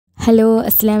Hello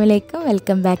അസ്സലാമലൈക്കും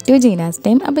welcome back to ജീനാസ്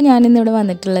time. അപ്പോൾ ഞാനിന്നിവിടെ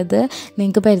വന്നിട്ടുള്ളത്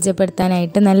നിങ്ങൾക്ക്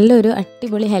പരിചയപ്പെടുത്താനായിട്ട് നല്ലൊരു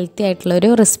അടിപൊളി ഹെൽത്തി ആയിട്ടുള്ളൊരു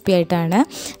റെസിപ്പി ആയിട്ടാണ്.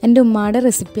 എൻ്റെ ഉമ്മയുടെ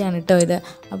റെസിപ്പിയാണ് കേട്ടോ ഇത്.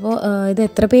 അപ്പോൾ ഇത്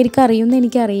എത്ര പേർക്ക് അറിയുമെന്ന്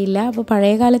എനിക്കറിയില്ല. അപ്പോൾ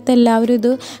പഴയ കാലത്ത് എല്ലാവരും ഇത്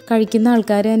കഴിക്കുന്ന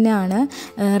ആൾക്കാർ തന്നെയാണ്.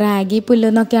 റാഗി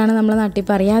പുല്ലെന്നൊക്കെയാണ് നമ്മളെ നാട്ടിൽ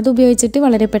പറയുക. അത് ഉപയോഗിച്ചിട്ട്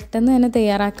വളരെ പെട്ടെന്ന് തന്നെ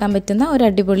തയ്യാറാക്കാൻ പറ്റുന്ന ഒരു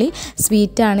അടിപൊളി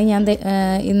സ്വീറ്റാണ് ഞാൻ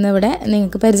ഇന്നിവിടെ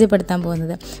നിങ്ങൾക്ക് പരിചയപ്പെടുത്താൻ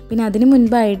പോകുന്നത്. പിന്നെ അതിന്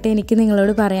മുൻപായിട്ട് എനിക്ക്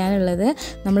നിങ്ങളോട് പറയാനുള്ളത്,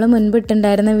 നമ്മൾ മുൻപ്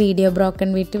ഇട്ടുണ്ടായിരുന്ന ബ്രോക്കൺ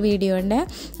വീറ്റ് വീഡിയോൻ്റെ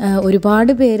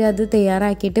ഒരുപാട് പേര് അത്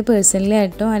തയ്യാറാക്കിയിട്ട് പേഴ്സണലി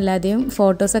ആയിട്ടും അല്ലാതെയും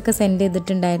ഫോട്ടോസൊക്കെ സെൻഡ്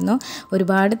ചെയ്തിട്ടുണ്ടായിരുന്നു.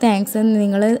 ഒരുപാട് താങ്ക്സ്.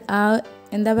 നിങ്ങൾ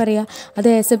എന്താ പറയുക, അത്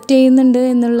ആക്സെപ്റ്റ് ചെയ്യുന്നുണ്ട്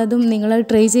എന്നുള്ളതും നിങ്ങൾ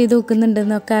ട്രൈ ചെയ്ത്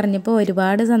നോക്കുന്നുണ്ടെന്നൊക്കെ അറിഞ്ഞപ്പോൾ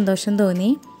ഒരുപാട് സന്തോഷം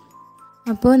തോന്നി.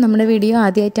 അപ്പോൾ നമ്മുടെ വീഡിയോ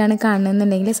ആദ്യമായിട്ടാണ്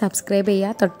കാണുന്നതെന്നുണ്ടെങ്കിൽ സബ്സ്ക്രൈബ് ചെയ്യുക,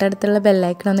 തൊട്ടടുത്തുള്ള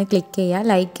ബെല്ലൈക്കൺ ഒന്ന് ക്ലിക്ക് ചെയ്യുക,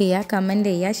 ലൈക്ക് ചെയ്യുക, കമൻറ്റ്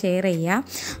ചെയ്യുക, ഷെയർ ചെയ്യുക.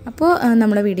 അപ്പോൾ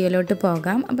നമ്മുടെ വീഡിയോയിലോട്ട്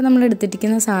പോകാം. അപ്പോൾ നമ്മൾ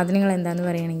എടുത്തിരിക്കുന്ന സാധനങ്ങൾ എന്താണെന്ന്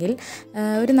പറയുകയാണെങ്കിൽ,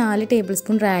 ഒരു 4 ടേബിൾ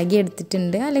സ്പൂൺ റാഗി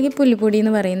എടുത്തിട്ടുണ്ട്, അല്ലെങ്കിൽ പുല്ലുപൊടി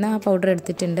എന്ന് പറയുന്ന ആ പൗഡർ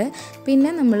എടുത്തിട്ടുണ്ട്.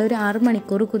 പിന്നെ നമ്മളൊരു 6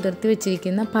 മണിക്കൂർ കുതിർത്തി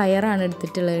വെച്ചിരിക്കുന്ന പയറാണ്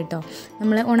എടുത്തിട്ടുള്ളത് കേട്ടോ.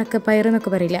 നമ്മൾ ഉണക്കപ്പയർ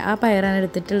എന്നൊക്കെ പറയില്ലേ, ആ പയറാണ്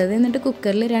എടുത്തിട്ടുള്ളത്. എന്നിട്ട്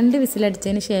കുക്കറിൽ 2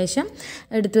 വിസിലടിച്ചതിന് ശേഷം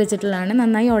എടുത്തു വെച്ചിട്ടുള്ളതാണ്.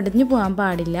 നന്നായി ഉടഞ്ഞു പോകാൻ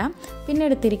പാടില്ല. പിന്നെ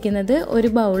എടുത്തിരിക്കുന്നത് ഒരു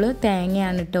ബൗള്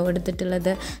തേങ്ങയാണ് കേട്ടോ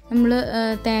എടുത്തിട്ടുള്ളത്. നമ്മൾ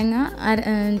തേങ്ങ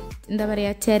എന്താ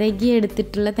പറയുക, ചിരകി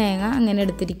എടുത്തിട്ടുള്ള തേങ്ങ അങ്ങനെ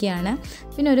എടുത്തിരിക്കുകയാണ്.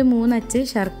 പിന്നെ ഒരു 3 അച്ച്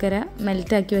ശർക്കര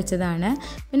മെൽറ്റാക്കി വെച്ചതാണ്.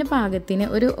 പിന്നെ പാകത്തിന്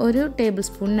ഒരു ടേബിൾ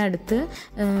സ്പൂണിനടുത്ത്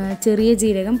ചെറിയ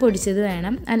ജീരകം പൊടിച്ചത്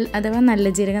വേണം, അഥവാ നല്ല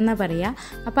ജീരകം എന്നാണ് പറയുക.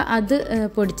 അപ്പോൾ അത്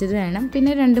പൊടിച്ചത് വേണം.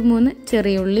 പിന്നെ 2-3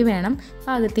 ചെറിയ ഉള്ളി വേണം,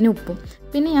 പാകത്തിന് ഉപ്പും.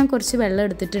 പിന്നെ ഞാൻ കുറച്ച് വെള്ളം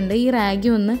എടുത്തിട്ടുണ്ട്. ഈ റാഗി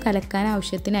ഒന്ന് കലക്കാൻ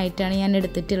ആവശ്യത്തിനായിട്ടാണ് ഞാൻ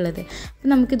എടുത്തിട്ടുള്ളത്. അപ്പോൾ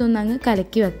നമുക്കിതൊന്ന് അങ്ങ്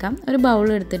കലക്കി വെക്കാം. ഒരു ബൗൾ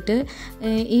എടുത്തിട്ട്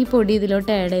ഈ പൊടി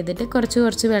ഇതിലോട്ട് ആഡ് ചെയ്തിട്ട്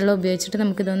കുറച്ച് വെള്ളം ഉപയോഗിച്ചിട്ട്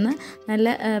നമുക്കിതൊന്ന്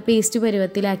നല്ല പേസ്റ്റ്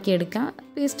പരുവത്തിലാക്കി എടുക്കാം.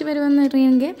 പേസ്റ്റ് പരുവം എന്ന്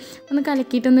പറയുമെങ്കിൽ ഒന്ന്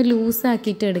കലക്കിയിട്ടൊന്ന്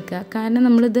ലൂസാക്കിയിട്ട് എടുക്കുക. കാരണം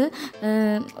നമ്മളിത്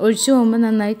ഒഴിച്ചു പോകുമ്പോൾ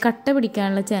നന്നായി കട്ട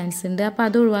പിടിക്കാനുള്ള ചാൻസ് ഉണ്ട്. അപ്പോൾ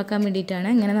അത് ഒഴിവാക്കാൻ വേണ്ടിയിട്ടാണ്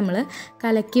ഇങ്ങനെ നമ്മൾ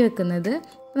കലക്കി വെക്കുന്നത്.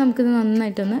 അപ്പോൾ നമുക്കിത്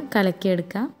നന്നായിട്ടൊന്ന്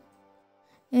കലക്കിയെടുക്കാം.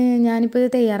 ഞാനിപ്പോൾ ഇത്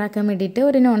തയ്യാറാക്കാൻ വേണ്ടിയിട്ട്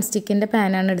ഒരു നോൺ സ്റ്റിക്കിൻ്റെ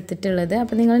പാനാണ് എടുത്തിട്ടുള്ളത്.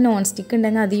 അപ്പോൾ നിങ്ങൾ നോൺ സ്റ്റിക്ക്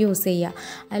ഉണ്ടെങ്കിൽ അത് യൂസ് ചെയ്യുക,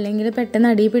 അല്ലെങ്കിൽ പെട്ടെന്ന്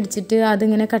അടി പിടിച്ചിട്ട്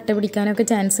അതിങ്ങനെ കട്ട പിടിക്കാനൊക്കെ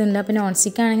ചാൻസ് ഉണ്ട്. അപ്പോൾ നോൺ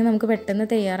സ്റ്റിക്ക് ആണെങ്കിൽ നമുക്ക് പെട്ടെന്ന്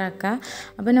തയ്യാറാക്കാം.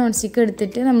 അപ്പോൾ നോൺ സ്റ്റിക്ക്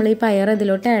എടുത്തിട്ട് നമ്മൾ ഈ പയർ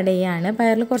ഇതിലോട്ട് ആഡ് ചെയ്യുകയാണ്.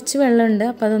 പയറിൽ കുറച്ച് വെള്ളമുണ്ട്,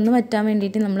 അപ്പോൾ അതൊന്ന് വറ്റാൻ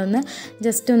വേണ്ടിയിട്ട് നമ്മളൊന്ന്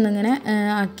ജസ്റ്റ് ഒന്നിങ്ങനെ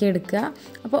ആക്കിയെടുക്കുക.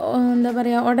 അപ്പോൾ എന്താ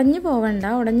പറയുക, ഉടഞ്ഞു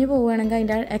പോവുകയാണെങ്കിൽ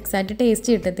അതിൻ്റെ എക്സാക്റ്റ് ടേസ്റ്റ്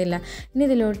കിട്ടത്തില്ല. ഇനി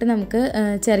ഇതിലോട്ട് നമുക്ക്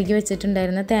ചിരകി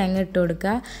വെച്ചിട്ടുണ്ടായിരുന്ന തേങ്ങ ഇട്ട്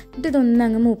കൊടുക്കുക. എന്നിട്ട് ഇതൊന്നും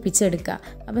അങ്ങ് മൂപ്പിച്ചെടുക്കുക.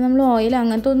 അപ്പോൾ നമ്മൾ ഓയിൽ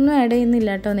അങ്ങനത്തെ ഒന്നും ആഡ്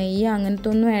ചെയ്യുന്നില്ല കേട്ടോ, നെയ്യ് അങ്ങനത്തെ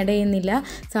ഒന്നും ആഡ് ചെയ്യുന്നില്ല.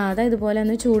 സാധാ ഇതുപോലെ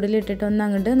ഒന്ന് ചൂടിലിട്ടിട്ട് ഒന്ന്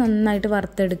അങ്ങോട്ട് നന്നായിട്ട്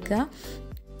വറുത്തെടുക്കുക.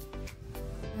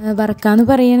 വറക്കാമെന്ന്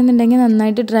പറയുകയാണെന്നുണ്ടെങ്കിൽ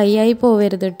നന്നായിട്ട് ഡ്രൈ ആയി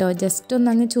പോവരുത് കേട്ടോ, ജസ്റ്റ്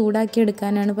ഒന്ന് അങ്ങ് ചൂടാക്കി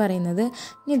എടുക്കാനാണ് പറയുന്നത്.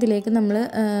 ഇനി ഇതിലേക്ക് നമ്മൾ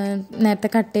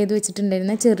നേരത്തെ കട്ട് ചെയ്ത്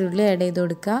വെച്ചിട്ടുണ്ടായിരുന്ന ചെറുള്ളി ആഡ് ചെയ്ത്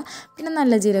കൊടുക്കുക. പിന്നെ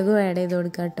നല്ല ജീരകവും ആഡ് ചെയ്ത്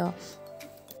കൊടുക്കുക കേട്ടോ.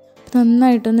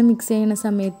 നന്നായിട്ടൊന്ന് മിക്സ് ചെയ്യുന്ന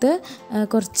സമയത്ത്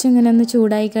കുറച്ചിങ്ങനെ ഒന്ന്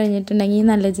ചൂടായി കഴിഞ്ഞിട്ടുണ്ടെങ്കിൽ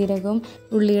നല്ല ജീരകവും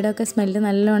ഉള്ളിയുടെ ഒക്കെ സ്മെല്ല്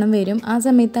നല്ലോണം വരും. ആ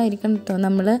സമയത്തായിരിക്കണം കേട്ടോ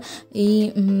നമ്മൾ ഈ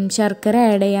ശർക്കര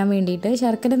ആഡ് ചെയ്യാൻ വേണ്ടിയിട്ട്.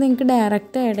 ശർക്കര നിങ്ങൾക്ക്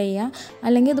ഡയറക്റ്റ് ആഡ് ചെയ്യാം,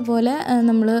 അല്ലെങ്കിൽ ഇതുപോലെ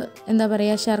നമ്മൾ എന്താ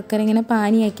പറയുക, ശർക്കര ഇങ്ങനെ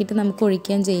പാനിയാക്കിയിട്ട് നമുക്ക്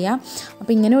ഒഴിക്കുകയും ചെയ്യാം.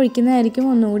 അപ്പോൾ ഇങ്ങനെ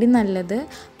ഒഴിക്കുന്നതായിരിക്കും ഒന്നുകൂടി നല്ലത്.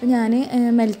 അപ്പോൾ ഞാൻ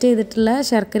മെൽറ്റ് ചെയ്തിട്ടുള്ള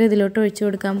ശർക്കര ഇതിലോട്ട് ഒഴിച്ചു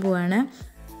കൊടുക്കാൻ പോവാണ്.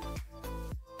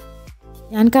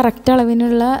 ഞാൻ കറക്റ്റ്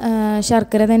അളവിനുള്ള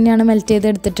ശർക്കര തന്നെയാണ് മെൽറ്റ് ചെയ്ത്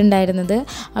എടുത്തിട്ടുണ്ടായിരുന്നത്.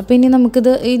 അപ്പോൾ ഇനി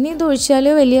ഇത് ഒഴിച്ചാൽ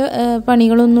വലിയ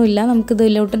പണികളൊന്നുമില്ല.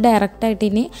 നമുക്കിതിലോട്ട് ഡയറക്റ്റായിട്ട്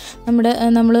ഇനി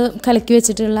നമ്മൾ കലക്കി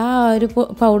വെച്ചിട്ടുള്ള ആ ഒരു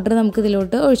പൗഡർ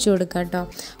നമുക്കിതിലോട്ട് ഒഴിച്ചു കൊടുക്കാം കേട്ടോ.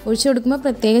 ഒഴിച്ചു കൊടുക്കുമ്പോൾ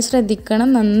പ്രത്യേകം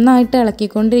ശ്രദ്ധിക്കണം, നന്നായിട്ട്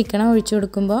ഇളക്കിക്കൊണ്ടിരിക്കണം. ഒഴിച്ചു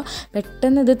കൊടുക്കുമ്പോൾ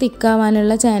പെട്ടെന്ന് ഇത്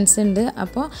തിക്കാവാനുള്ള ചാൻസ് ഉണ്ട്.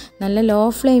 അപ്പോൾ നല്ല ലോ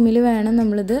ഫ്ലെയിമിൽ വേണം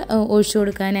നമ്മളിത് ഒഴിച്ചു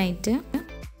കൊടുക്കാനായിട്ട്.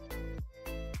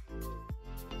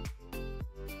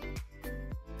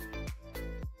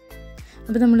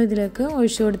 അപ്പോൾ നമ്മളിതിലേക്ക്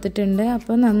ഒഴിച്ചു കൊടുത്തിട്ടുണ്ട്.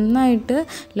 അപ്പോൾ നന്നായിട്ട്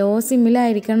ലോ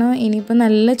സിമ്മിലായിരിക്കണം. ഇനിയിപ്പോൾ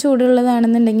നല്ല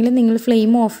ചൂടുള്ളതാണെന്നുണ്ടെങ്കിൽ നിങ്ങൾ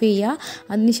ഫ്ലെയിം ഓഫ് ചെയ്യുക,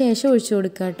 അതിന് ശേഷം ഒഴിച്ചു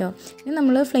കൊടുക്കുക കേട്ടോ. ഇനി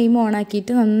നമ്മൾ ഫ്ലെയിം ഓൺ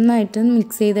ആക്കിയിട്ട് നന്നായിട്ട്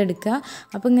മിക്സ് ചെയ്തെടുക്കുക.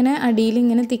 അപ്പോൾ ഇങ്ങനെ അടിയിൽ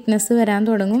ഇങ്ങനെ തിക്നെസ് വരാൻ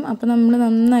തുടങ്ങും. അപ്പോൾ നമ്മൾ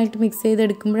നന്നായിട്ട് മിക്സ്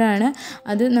ചെയ്തെടുക്കുമ്പോഴാണ്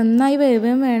അത് നന്നായി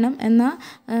വേവുകയും വേണം, എന്നാൽ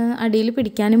അടിയിൽ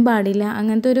പിടിക്കാനും പാടില്ല.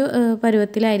 അങ്ങനത്തെ ഒരു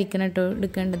പരുവത്തിലായിരിക്കണം കേട്ടോ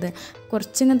എടുക്കേണ്ടത്.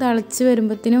 കുറച്ചിങ്ങനെ തിളച്ച്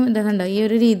വരുമ്പോഴത്തേനും ഇത് കണ്ടോ ഈ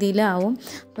ഒരു രീതിയിലാവും.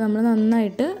 അപ്പോൾ നമ്മൾ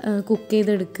നന്നായിട്ട് കുക്ക്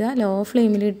ചെയ്തെടുക്കുക, ലോ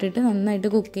ഫ്ലെയിമിൽ ഇട്ടിട്ട് നന്നായിട്ട്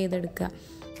കുക്ക് ചെയ്തെടുക്കുക.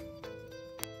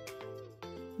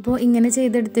 അപ്പോൾ ഇങ്ങനെ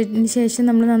ചെയ്തെടുത്തതിന് ശേഷം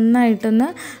നമ്മൾ നന്നായിട്ടൊന്ന്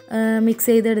മിക്സ്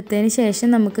ചെയ്തെടുത്തതിന്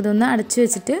ശേഷം നമുക്കിതൊന്ന് അടച്ചു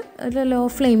വെച്ചിട്ട് ഒരു ലോ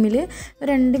ഫ്ലെയിമിൽ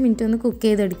 2 മിനിറ്റ് ഒന്ന് കുക്ക്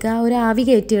ചെയ്തെടുക്കുക. ഒരു ആവി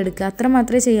കയറ്റിയെടുക്കുക, അത്ര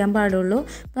മാത്രമേ ചെയ്യാൻ പാടുള്ളൂ.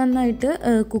 നന്നായിട്ട്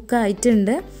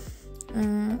കുക്കായിട്ടുണ്ട്.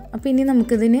 അപ്പോൾ ഇനി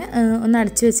നമുക്കിതിന് ഒന്ന്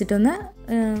അടച്ചു വെച്ചിട്ടൊന്ന്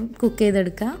കുക്ക്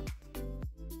ചെയ്തെടുക്കാം.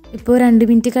 ഇപ്പോൾ 2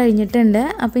 മിനിറ്റ് കഴിഞ്ഞിട്ടുണ്ട്.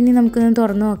 അപ്പോൾ ഇനി നമുക്കൊന്ന്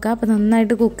തുറന്ന് നോക്കാം. അപ്പോൾ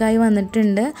നന്നായിട്ട് കുക്കായി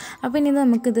വന്നിട്ടുണ്ട്. അപ്പോൾ ഇനി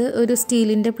നമുക്കിത് ഒരു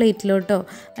സ്റ്റീലിൻ്റെ പ്ലേറ്റിലോട്ടോ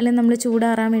അല്ലെങ്കിൽ നമ്മൾ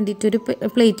ചൂടാറാൻ വേണ്ടിയിട്ട് ഒരു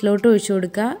പ്ലേറ്റിലോട്ട് ഒഴിച്ചു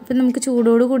കൊടുക്കുക. അപ്പോൾ നമുക്ക്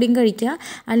ചൂടോട് കൂടിയും കഴിക്കുക,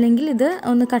 അല്ലെങ്കിൽ ഇത്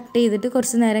ഒന്ന് കട്ട് ചെയ്തിട്ട്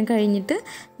കുറച്ച് നേരം കഴിഞ്ഞിട്ട്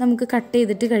നമുക്ക് കട്ട്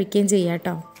ചെയ്തിട്ട് കഴിക്കുകയും ചെയ്യാം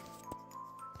കേട്ടോ.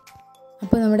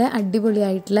 അപ്പോൾ നമ്മുടെ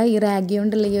അടിപൊളിയായിട്ടുള്ള ഈ റാഗി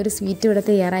കൊണ്ടുള്ള ഈ ഒരു സ്വീറ്റ് ഇവിടെ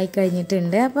തയ്യാറായി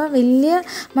കഴിഞ്ഞിട്ടുണ്ട്. അപ്പോൾ വലിയ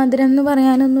മധുരം എന്ന്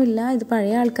പറയാനൊന്നുമില്ല, ഇത്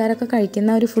പഴയ ആൾക്കാരൊക്കെ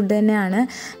കഴിക്കുന്ന ഒരു ഫുഡ് തന്നെയാണ്.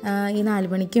 ഈ 4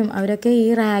 മണിക്കും അവരൊക്കെ ഈ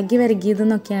റാഗി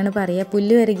വരകിയതെന്നൊക്കെയാണ് പറയുക,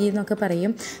 പുല്ല് വരകിയെന്നൊക്കെ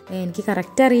പറയും. എനിക്ക്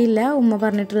കറക്റ്റ് അറിയില്ല, ഉമ്മ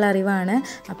പറഞ്ഞിട്ടുള്ള അറിവാണ്.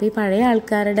 അപ്പോൾ ഈ പഴയ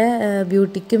ആൾക്കാരുടെ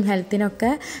ബ്യൂട്ടിക്കും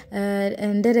ഹെൽത്തിനൊക്കെ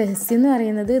എൻ്റെ രഹസ്യം എന്ന്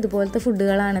പറയുന്നത് ഇതുപോലത്തെ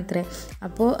ഫുഡുകളാണത്രേ.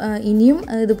 അപ്പോൾ ഇനിയും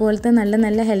ഇതുപോലത്തെ നല്ല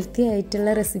നല്ല ഹെൽത്തി ആയിട്ടുള്ള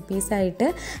റെസിപ്പീസായിട്ട്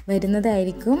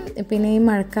വരുന്നതായിരിക്കും. പിന്നെ ഈ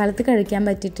മഴക്കാലത്ത് കഴിക്കാൻ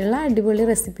പറ്റിയിട്ടുള്ള അടിപൊളി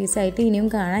റെസിപ്പീസായിട്ട് ഇനിയും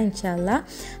കാണാം ഇൻഷാ അല്ലാ.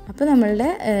 അപ്പോൾ നമ്മളുടെ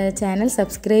ചാനൽ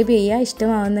സബ്സ്ക്രൈബ് ചെയ്യുക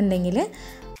ഇഷ്ടമാവുന്നുണ്ടെങ്കിൽ.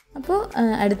 അപ്പോൾ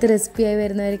അടുത്ത റെസിപ്പിയായി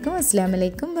വരുന്നവരേക്കും അസ്സലാമു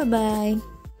അലൈക്കും, ബൈ.